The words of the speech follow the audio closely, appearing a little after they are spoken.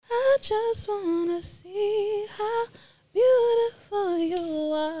just wanna see how beautiful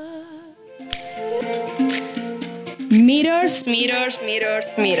you are. Meetors, Meetors, Meetors,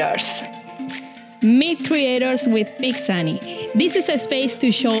 Meetors. Meet creators with Big Sunny. This is a space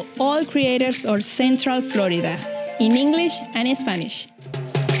to show all creators of Central Florida in English and in Spanish.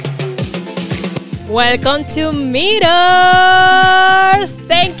 Welcome to Meetors!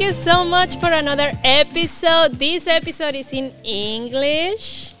 Thank you so much for another episode. This episode is in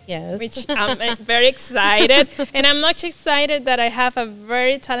English. Yes. Which I'm very excited. And I'm much excited that I have a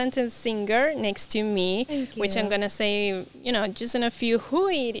very talented singer next to me. Thank you. Which I'm going to say, just in a few who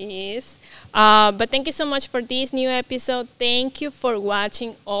it is. But thank you so much for this new episode. Thank you for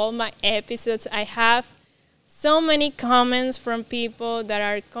watching all my episodes. I have so many comments from people that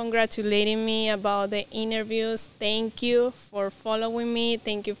are congratulating me about the interviews. Thank you for following me.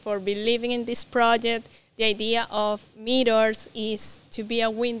 Thank you for believing in this project. The idea of Meetors is to be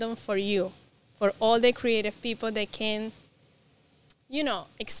a window for you, for all the creative people that can,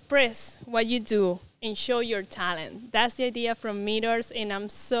 express what you do and show your talent. That's the idea from Meetors, and I'm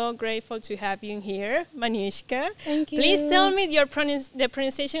so grateful to have you here, Manouchca. Thank you. Please tell me the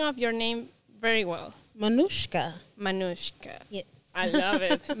pronunciation of your name very well. Manouchca. Manouchca. Yes. I love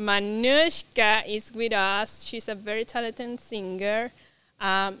it. Manouchca is with us. She's a very talented singer.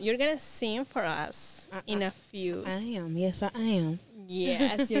 You're going to sing for us in a few. I am. Yes, I am.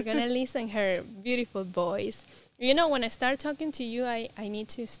 Yes, you're going to listen her beautiful voice. When I start talking to you, I need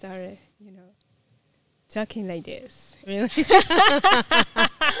to start, talking like this. Really? To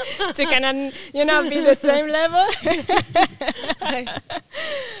kind of, be the same level.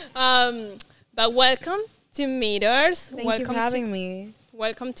 But welcome to Meetors. Thank you for having me.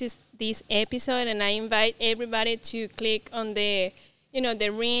 Welcome to this episode, and I invite everybody to click on the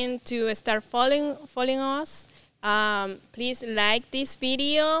ring to start following us. Please like this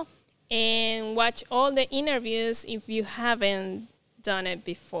video and watch all the interviews if you haven't done it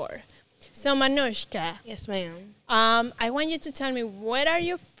before. So Manouchca. Yes, ma'am. I want you to tell me, where are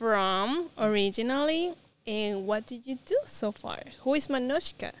you from originally and what did you do so far? Who is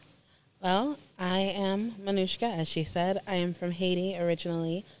Manouchca? Well, I am Manouchca, as she said. I am from Haiti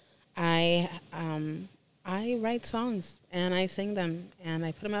originally. I write songs and I sing them and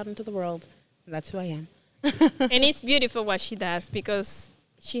I put them out into the world. That's who I am. And it's beautiful what she does because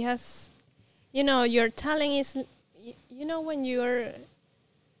she has, your talent is, when you're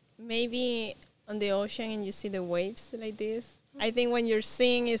maybe on the ocean and you see the waves like this. I think when you're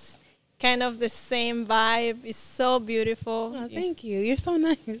singing is kind of the same vibe. It's so beautiful. Oh, thank you. You're so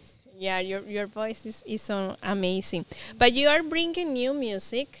nice. Yeah, your voice is so amazing. But you are bringing new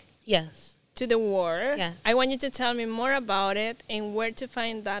music. Yes. To the world. Yes. I want you to tell me more about it and where to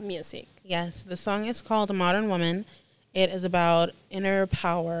find that music. Yes, the song is called Modern Woman. It is about inner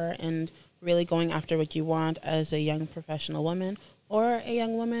power and really going after what you want as a young professional woman or a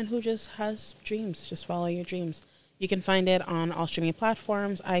young woman who just has dreams. Just follow your dreams. You can find it on all streaming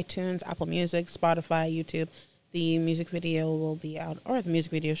platforms, iTunes, Apple Music, Spotify, YouTube. The music video will be out, or the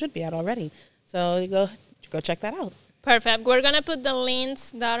music video should be out already. So go check that out. Perfect. We're going to put the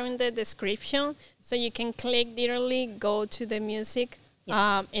links down in the description so you can click literally, go to the music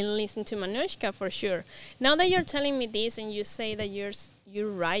and listen to Manouchca for sure. Now that you're telling me this and you say that you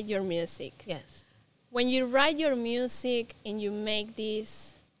write your music. Yes. When you write your music and you make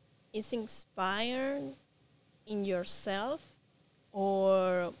this, is inspired in yourself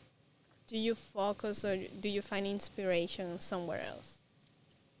or do you focus or do you find inspiration somewhere else?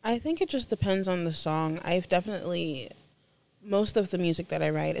 I think it just depends on the song. Most of the music that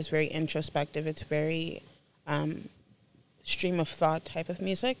I write is very introspective. It's very stream of thought type of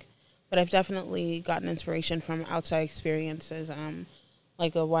music. But I've definitely gotten inspiration from outside experiences.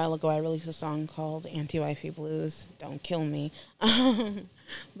 Like a while ago, I released a song called Anti-Wifey Blues, Don't Kill Me.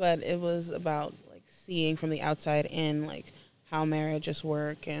 But it was about like seeing from the outside in like how marriages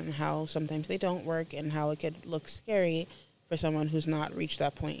work and how sometimes they don't work and how it could look scary for someone who's not reached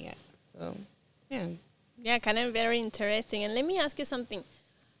that point yet. So, yeah. Yeah, kind of very interesting. And let me ask you something.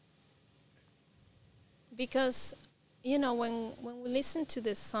 Because, when we listen to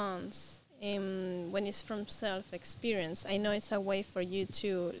the songs, when it's from self-experience, I know it's a way for you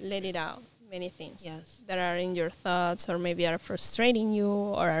to let it out, many things that are in your thoughts or maybe are frustrating you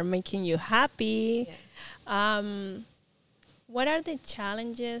or are making you happy. Yes. What are the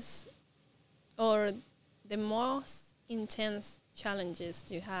challenges or the most intense challenges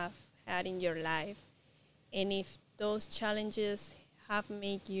you have had in your life? And if those challenges have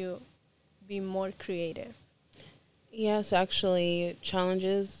made you be more creative? Yes, actually,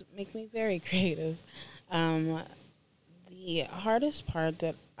 challenges make me very creative. The hardest part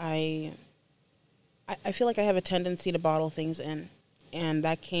that I feel like I have a tendency to bottle things in, and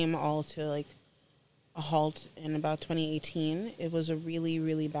that came all to like a halt in about 2018. It was a really,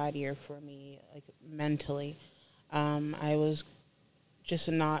 really bad year for me, like mentally. I was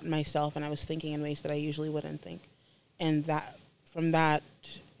just not myself, and I was thinking in ways that I usually wouldn't think. And from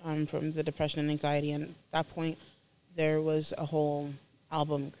the depression and anxiety, and at that point, there was a whole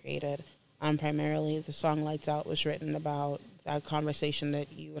album created. Primarily, the song Lights Out was written about that conversation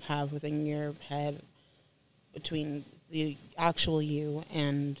that you would have within your head between the actual you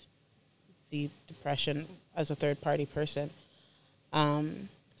and the depression as a third-party person.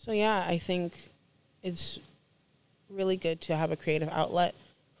 So yeah, I think it's really good to have a creative outlet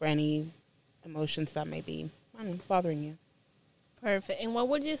for any emotions that may be, bothering you. Perfect. And what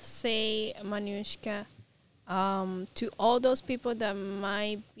would you say, Manouchca, to all those people that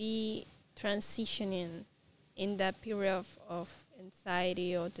might be transitioning in that period of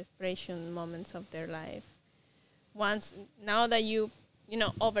anxiety or depression moments of their life? Now that you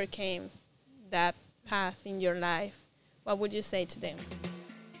overcame that path in your life, what would you say to them?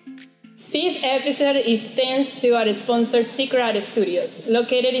 This episode is thanks to our sponsor, Secret Art Studios,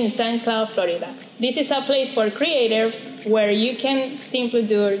 located in St. Cloud, Florida. This is a place for creators where you can simply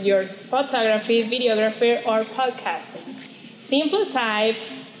do your photography, videography, or podcasting. Simply type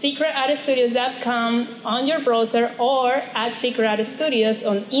secretartstudios.com on your browser or at Secret Art Studios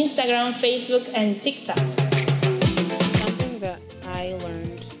on Instagram, Facebook, and TikTok. Something that I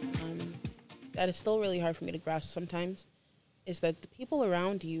learned that is still really hard for me to grasp sometimes is that the people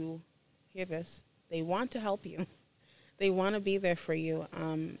around you, hear this, they want to help you. They want to be there for you.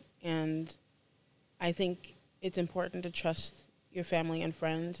 And I think it's important to trust your family and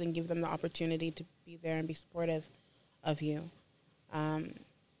friends and give them the opportunity to be there and be supportive of you.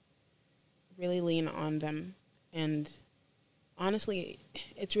 Really lean on them. And honestly,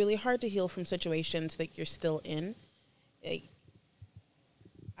 it's really hard to heal from situations that you're still in.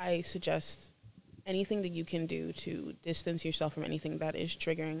 I suggest anything that you can do to distance yourself from anything that is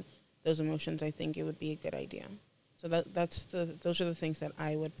triggering those emotions. I think it would be a good idea. So those are the things that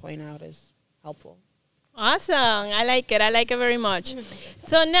I would point out as helpful. Awesome. I like it very much.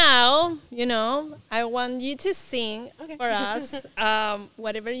 So now, I want you to sing for us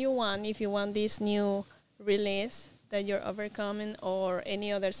whatever you want. If you want this new release that you're overcoming or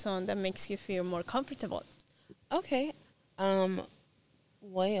any other song that makes you feel more comfortable. Okay.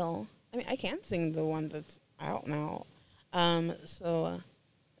 Well, I can't sing the one that's out now. So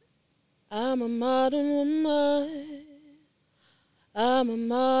I'm a modern woman. I'm a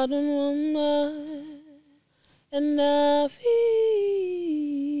modern woman. And I feel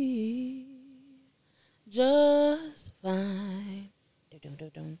just fine.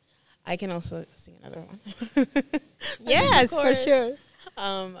 I can also sing another one. Yes, for sure.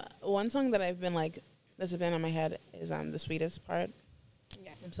 One song that I've been that's been on my head is the sweetest part.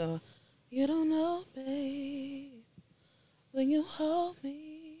 Yeah. So, you don't know, babe, when you hold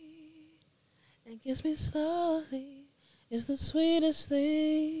me and kiss me slowly, it's the sweetest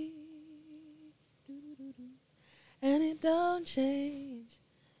thing. And it don't change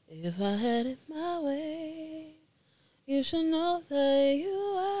if I had it my way. You should know that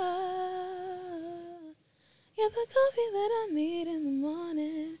you are. You're the coffee that I need in the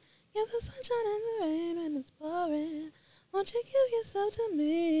morning. You're the sunshine and the rain when it's pouring. Won't you give yourself to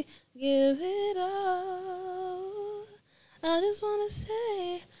me? Give it all. I just want to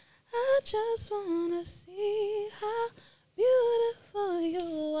say, I just want to see how beautiful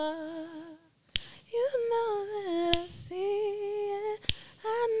you are. You know that I see it. I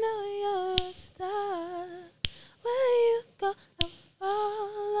know you're a star. Where you go, I'll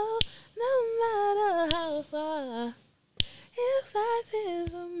follow, no matter how far. If life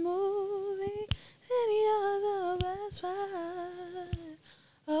is a movie, then you're the best part.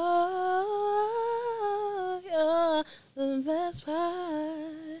 Oh, you're the best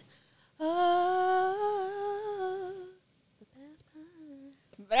part. Oh, the best part.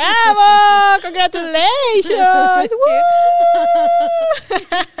 Bravo! Congratulations! Woo!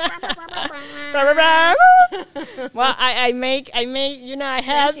 Well, I make I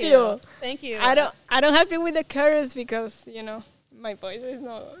help you. Thank you. I don't help you with the chorus because my voice is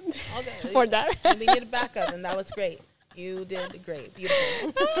not for that. We need a backup, and that was great. You did great.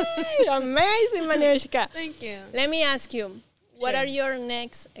 Beautiful. Amazing, Manouchca. Thank you. Let me ask you, what Sure. are your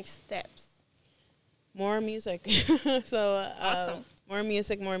next steps? More music. So Awesome. more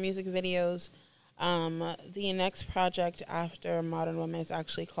music videos. The next project after Modern Woman is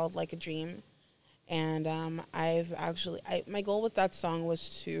actually called Like a Dream. And my goal with that song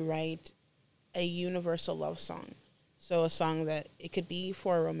was to write a universal love song. So a song that it could be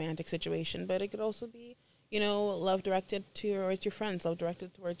for a romantic situation, but it could also be, love directed towards your friends, love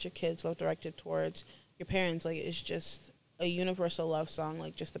directed towards your kids, love directed towards your parents. Like, it's just a universal love song,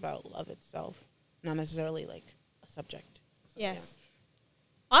 like just about love itself, not necessarily like a subject. So, yes.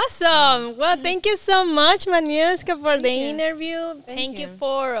 Yeah. Awesome. Well, thank you so much, Manouchca, for the interview. Thank you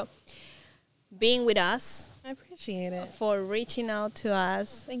for being with us. I appreciate it. For reaching out to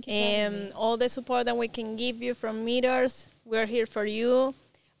us. Thank you. And all the support that we can give you from Meetors, we're here for you.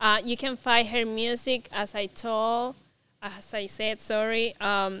 You can find her music, as I said,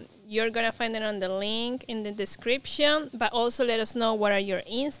 you're going to find it on the link in the description, but also let us know what are your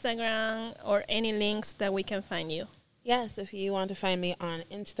Instagram or any links that we can find you. Yes, if you want to find me on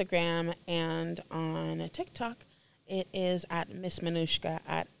Instagram and on TikTok, it is at Miss Manouchca,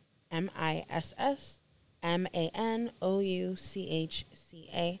 at MissManouchca.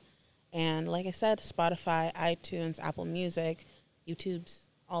 And like I said, Spotify, iTunes, Apple Music, YouTube's,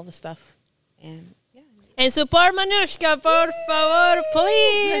 all the stuff. And yeah. And support Manouchca, por favor,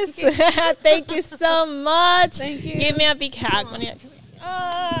 please. Thank you so much. Thank you. Give me a big hug, Manouchca.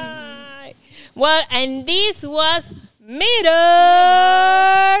 Well, and this was Meetors.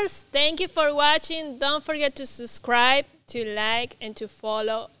 Thank you for watching. Don't forget to subscribe, to like, and to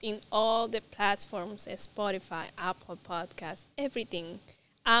follow in all the platforms: Spotify, Apple Podcasts, everything.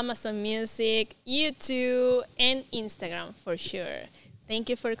 Amazon Music, YouTube, and Instagram for sure. Thank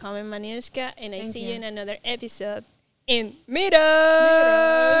you for coming, Manouchca, and I see you in another episode in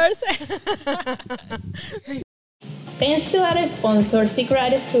Meetors. Thanks to our sponsor,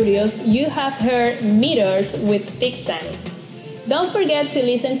 Secret Studios, you have heard Meetors with Big Sunny. Don't forget to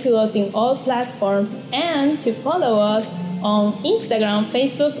listen to us in all platforms and to follow us on Instagram,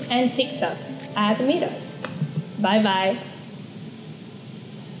 Facebook, and TikTok at Meetors. Bye-bye.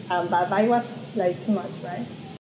 Bye-bye was like too much, right?